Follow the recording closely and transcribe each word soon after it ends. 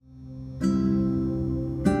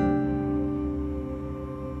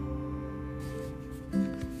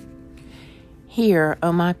Hear,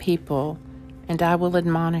 O my people, and I will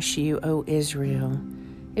admonish you, O Israel,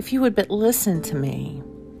 if you would but listen to me.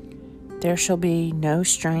 There shall be no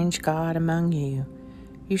strange god among you.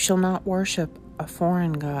 You shall not worship a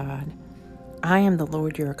foreign god. I am the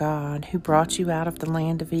Lord your God, who brought you out of the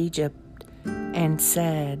land of Egypt, and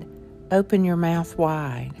said, Open your mouth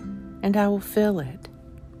wide, and I will fill it.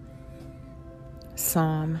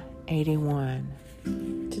 Psalm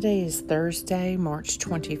 81. Today is Thursday, March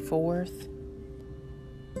 24th,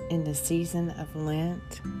 in the season of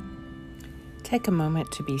Lent. Take a moment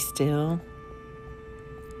to be still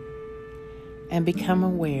and become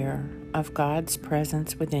aware of God's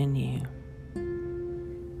presence within you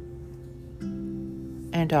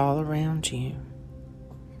and all around you.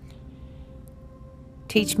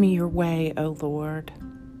 Teach me your way, O Lord,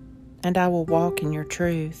 and I will walk in your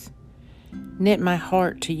truth. Knit my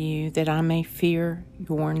heart to you that I may fear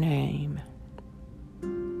your name.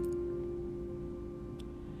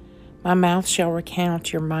 My mouth shall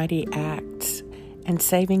recount your mighty acts and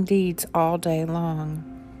saving deeds all day long,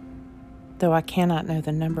 though I cannot know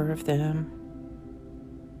the number of them.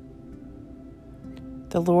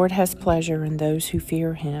 The Lord has pleasure in those who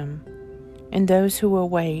fear him, and those who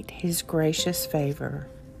await his gracious favor.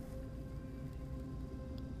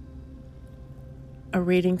 A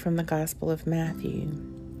reading from the Gospel of Matthew.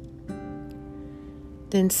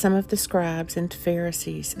 Then some of the scribes and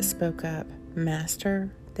Pharisees spoke up.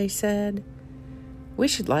 Master, they said, we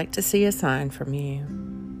should like to see a sign from you.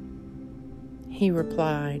 He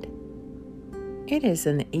replied, It is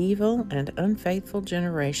an evil and unfaithful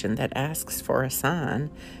generation that asks for a sign.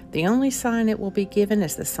 The only sign it will be given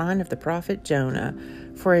is the sign of the prophet Jonah.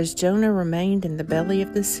 For as Jonah remained in the belly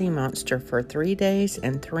of the sea monster for 3 days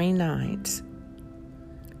and 3 nights,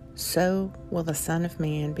 so will the Son of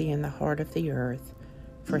Man be in the heart of the earth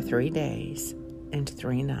for 3 days and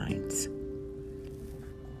 3 nights.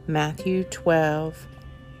 Matthew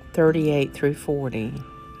 12:38 through 40.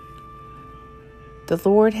 The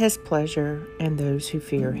Lord has pleasure in those who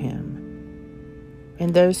fear him,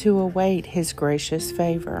 and those who await his gracious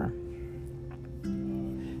favor.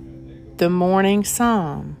 The Morning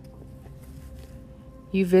Psalm.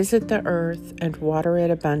 You visit the earth and water it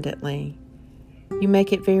abundantly. You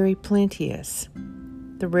make it very plenteous.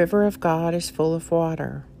 The river of God is full of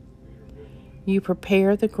water. You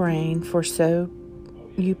prepare the grain, for so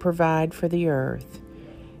you provide for the earth.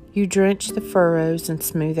 You drench the furrows and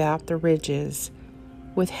smooth out the ridges.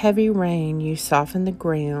 With heavy rain you soften the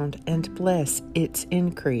ground and bless its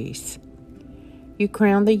increase. You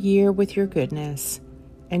crown the year with your goodness,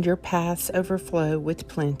 and your paths overflow with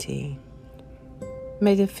plenty.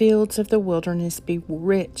 May the fields of the wilderness be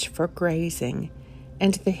rich for grazing,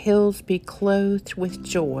 and the hills be clothed with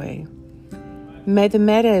joy. May the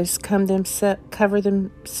meadows cover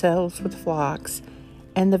themselves with flocks,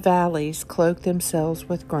 and the valleys cloak themselves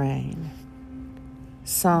with grain.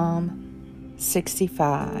 Psalm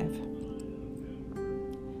 65.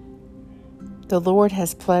 The Lord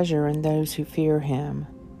has pleasure in those who fear him,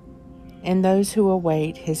 and those who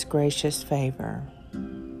await his gracious favor.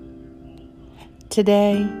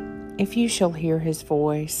 Today, if you shall hear his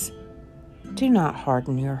voice, do not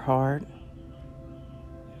harden your heart.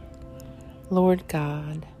 Lord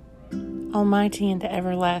God, Almighty and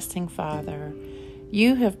everlasting Father,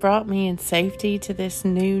 you have brought me in safety to this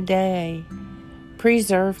new day.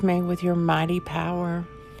 Preserve me with your mighty power,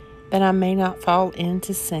 that I may not fall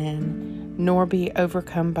into sin, nor be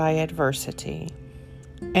overcome by adversity.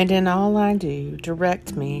 And in all I do,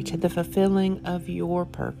 direct me to the fulfilling of your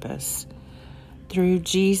purpose. Through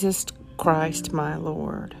Jesus Christ my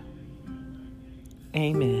Lord.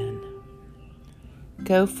 Amen.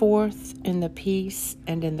 Go forth in the peace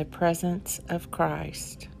and in the presence of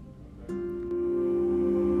Christ.